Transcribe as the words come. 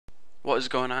What is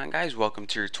going on, guys? Welcome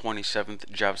to your 27th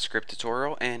JavaScript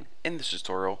tutorial, and in this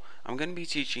tutorial I'm going to be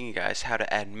teaching you guys how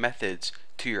to add methods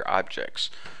to your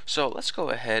objects. So let's go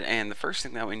ahead, and the first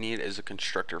thing that we need is a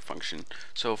constructor function.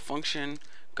 So function,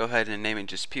 go ahead and name it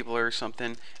just people or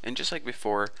something, and just like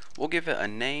before, we'll give it a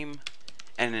name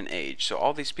and an age. So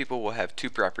all these people will have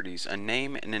two properties, a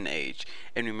name and an age,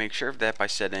 and we make sure of that by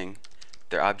setting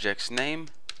their object's name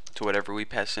to whatever we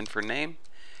pass in for name,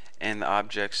 and the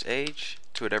object's age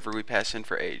to whatever we pass in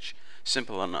for age.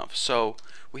 Simple enough. So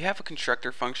we have a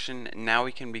constructor function. Now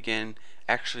we can begin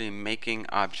actually making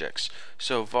objects.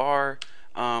 So var,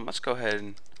 let's go ahead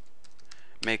and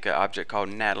make an object called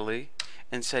Natalie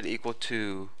and set equal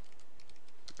to,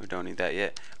 we don't need that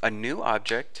yet, a new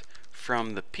object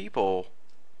from the people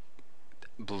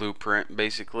blueprint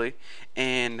basically,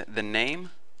 and the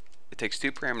name, it takes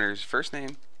two parameters, first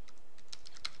name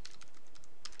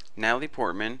Natalie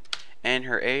Portman, and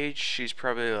her age, she's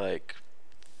probably like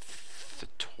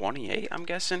 28, I'm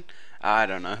guessing. I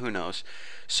don't know, who knows.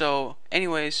 So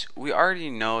anyways, we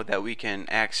already know that we can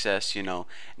access,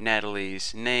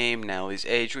 Natalie's name, Natalie's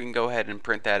age. We can go ahead and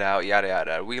print that out, yada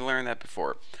yada. We learned that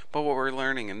before. But what we're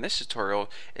learning in this tutorial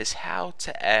is how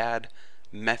to add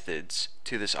methods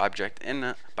to this object.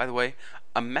 And by the way,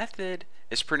 a method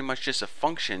is pretty much just a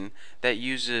function that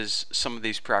uses some of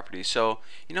these properties. So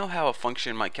you know how a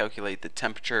function might calculate the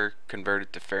temperature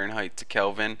converted to Fahrenheit to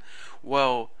Kelvin?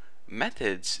 Well,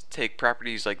 methods take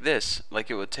properties like this,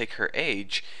 like it would take her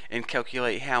age, and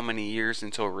calculate how many years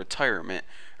until retirement,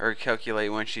 or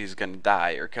calculate when she's going to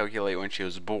die, or calculate when she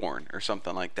was born, or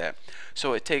something like that.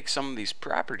 So it takes some of these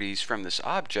properties from this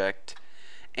object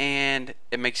and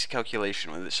it makes a calculation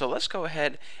with it. So let's go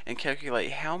ahead and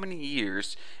calculate how many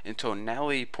years until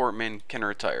Natalie Portman can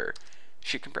retire.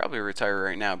 She can probably retire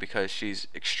right now because she's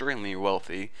extremely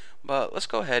wealthy, but let's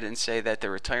go ahead and say that the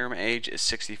retirement age is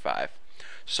 65.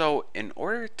 So in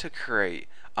order to create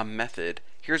a method,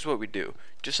 here's what we do.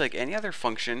 Just like any other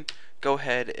function, go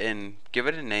ahead and give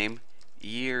it a name,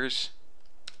 years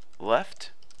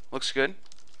left. Looks good.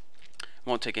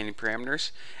 Won't take any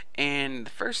parameters. And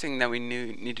the first thing that we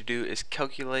need to do is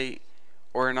calculate,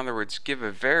 or in other words, give a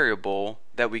variable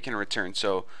that we can return.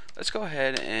 So let's go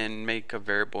ahead and make a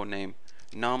variable named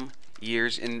num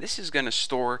years, and this is going to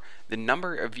store the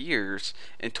number of years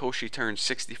until she turns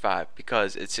 65,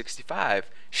 because at 65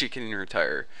 she can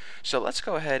retire. So let's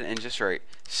go ahead and just write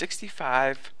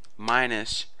 65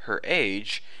 minus her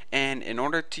age, and in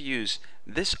order to use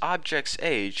this object's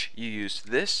age, you use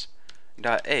this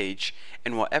dot age,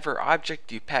 and whatever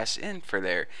object you pass in for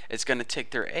there, it's going to take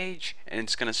their age and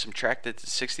it's going to subtract it to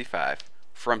 65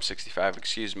 from 65,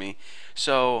 excuse me.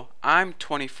 So I'm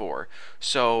 24,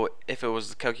 so if it was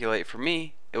to calculate for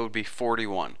me, it would be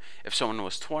 41. If someone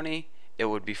was 20, it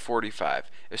would be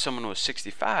 45. If someone was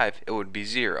 65, it would be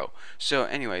 0. So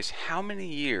anyways, how many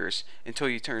years until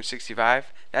you turn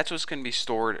 65? That's what's going to be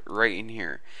stored right in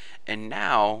here. And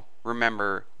now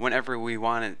remember, whenever we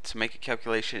want it to make a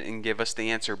calculation and give us the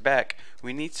answer back,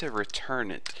 we need to return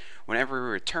it. Whenever we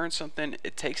return something,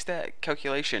 it takes that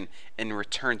calculation and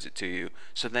returns it to you,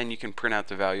 so then you can print out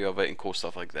the value of it and cool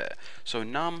stuff like that. So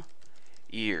num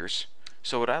years.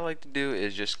 So what I like to do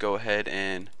is just go ahead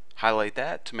and highlight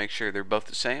that to make sure they're both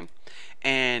the same,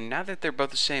 and now that they're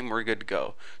both the same, we're good to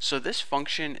go. So this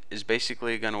function is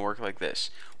basically going to work like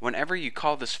this. Whenever you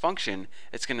call this function,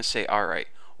 it's going to say, alright,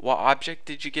 what object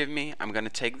did you give me? I'm going to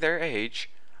take their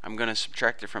age, I'm going to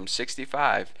subtract it from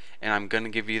 65, and I'm going to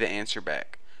give you the answer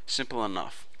back. Simple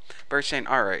enough. But we're saying,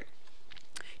 alright,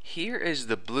 here is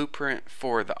the blueprint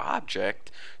for the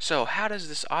object, so how does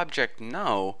this object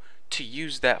know to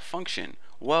use that function?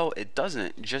 Well, it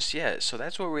doesn't just yet, so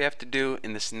that's what we have to do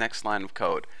in this next line of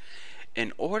code.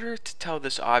 In order to tell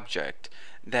this object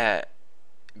that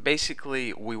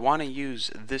basically we want to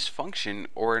use this function,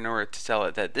 or in order to tell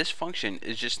it that this function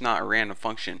is just not a random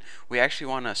function, we actually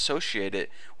want to associate it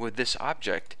with this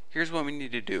object. Here's what we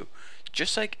need to do.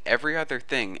 Just like every other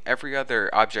thing, every other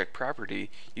object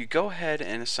property, you go ahead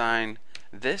and assign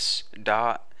this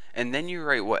dot, and then you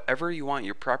write whatever you want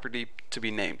your property to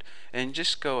be named, and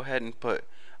just go ahead and put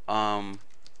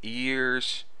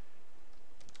years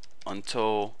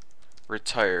until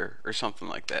retire or something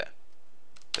like that.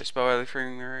 Did I spell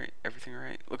everything right? Everything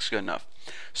right? Looks good enough.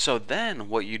 So then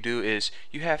what you do is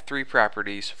you have three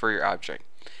properties for your object.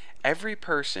 Every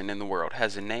person in the world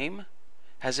has a name,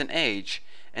 has an age,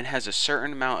 and has a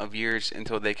certain amount of years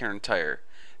until they can retire.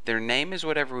 Their name is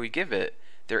whatever we give it,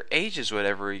 their age is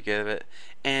whatever we give it,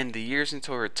 and the years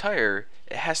until retire,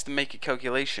 it has to make a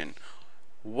calculation.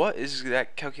 what is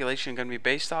that calculation going to be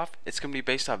based off? It's going to be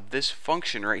based off this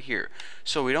function right here.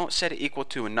 So we don't set it equal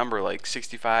to a number like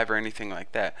 65 or anything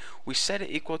like that. We set it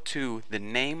equal to the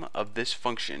name of this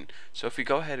function. So if we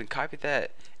go ahead and copy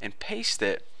that and paste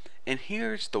it, and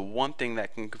here's the one thing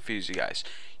that can confuse you guys.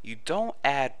 You don't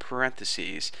add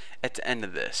parentheses at the end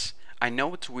of this. I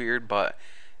know it's weird, but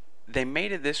they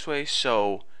made it this way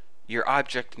so your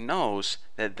object knows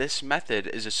that this method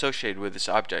is associated with this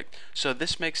object. So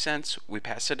this makes sense. We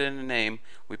pass it in a name,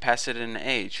 we pass it in an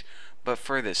age. But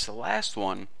for this last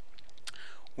one,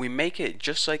 we make it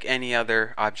just like any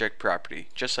other object property,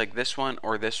 just like this one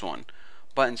or this one.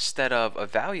 But instead of a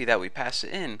value that we pass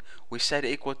it in, we set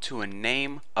it equal to a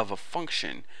name of a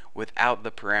function without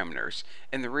the parameters.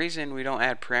 And the reason we don't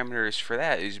add parameters for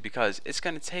that is because it's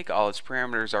going to take all its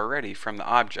parameters already from the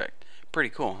object. Pretty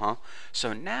cool, huh?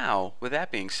 So now, with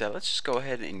that being said, let's just go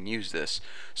ahead and use this.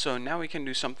 So now we can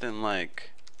do something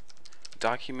like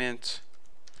document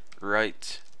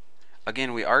write.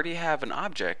 Again, we already have an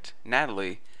object,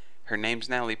 Natalie. Her name's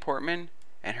Natalie Portman,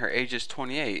 and her age is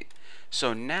 28.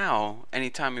 So now,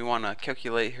 anytime we want to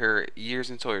calculate her years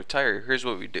until retire, here's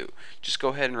what we do. Just go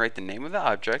ahead and write the name of the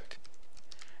object,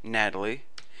 Natalie,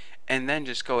 and then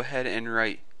just go ahead and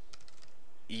write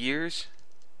years.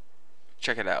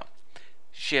 Check it out.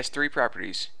 She has three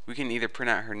properties. We can either print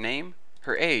out her name,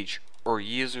 her age, or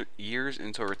years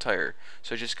until retire.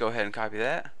 So just go ahead and copy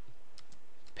that,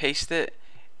 paste it,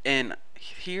 and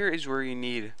here is where you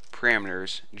need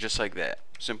parameters, just like that.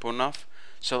 Simple enough.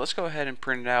 So let's go ahead and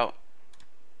print it out,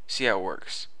 see how it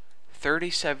works.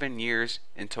 37 years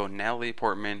until Natalie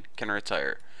Portman can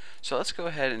retire. So let's go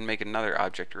ahead and make another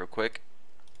object real quick.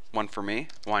 One for me,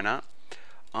 why not?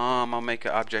 I'll make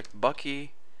an object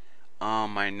Bucky.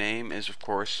 My name is of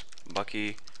course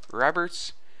Bucky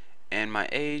Roberts, and my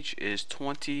age is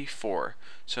 24.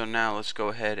 So now let's go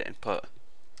ahead and put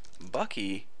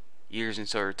Bucky years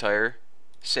until retire,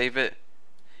 save it,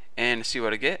 and see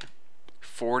what I get.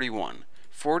 41.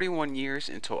 41 years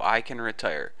until I can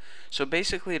retire. So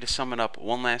basically, to sum it up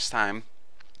one last time,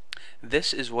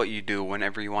 this is what you do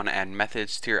whenever you want to add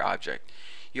methods to your object.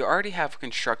 You already have a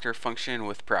constructor function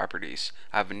with properties.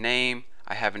 I have a name,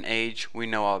 I have an age, we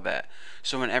know all that.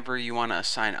 So whenever you want to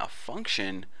assign a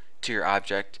function to your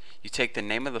object, you take the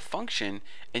name of the function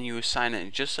and you assign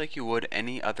it just like you would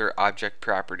any other object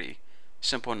property.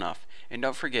 Simple enough. And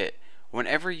don't forget,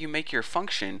 whenever you make your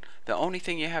function, the only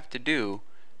thing you have to do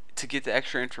to get the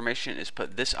extra information is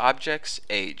put this object's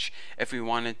age. If we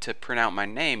wanted to print out my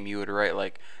name, you would write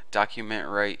like document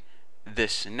write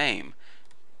this name.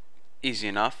 Easy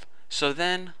enough. So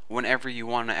then whenever you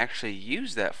want to actually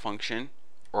use that function,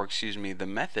 or excuse me, the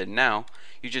method, now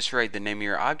you just write the name of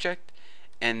your object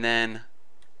and then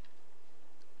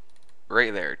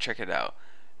right there, check it out,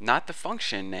 not the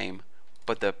function name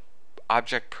but the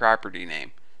object property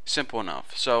name. Simple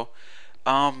enough. So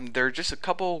there are just a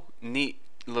couple neat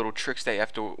little tricks that you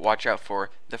have to watch out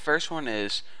for. The first one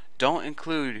is don't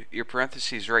include your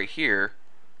parentheses right here.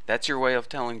 That's your way of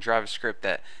telling JavaScript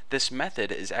that this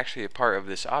method is actually a part of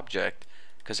this object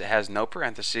because it has no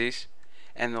parentheses.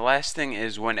 And the last thing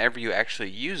is whenever you actually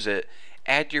use it,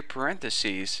 add your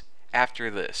parentheses after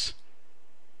this.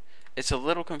 It's a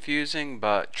little confusing,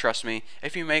 but trust me,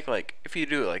 if you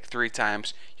do it like 3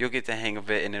 times, you'll get the hang of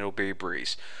it and it'll be a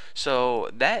breeze. So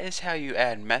that is how you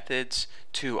add methods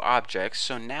to objects.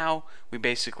 So now we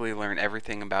basically learn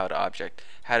everything about object,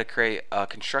 how to create a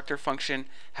constructor function,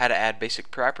 how to add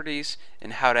basic properties,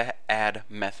 and how to add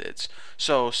methods.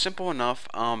 So simple enough.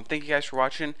 Thank you guys for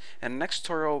watching, and the next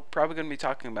tutorial probably going to be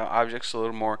talking about objects a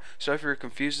little more. So if you're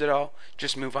confused at all,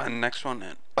 just move on to the next one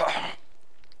and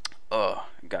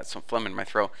got some phlegm in my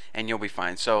throat, and you'll be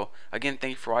fine. So again,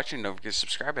 thank you for watching. Don't forget to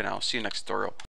subscribe, and I'll see you next tutorial.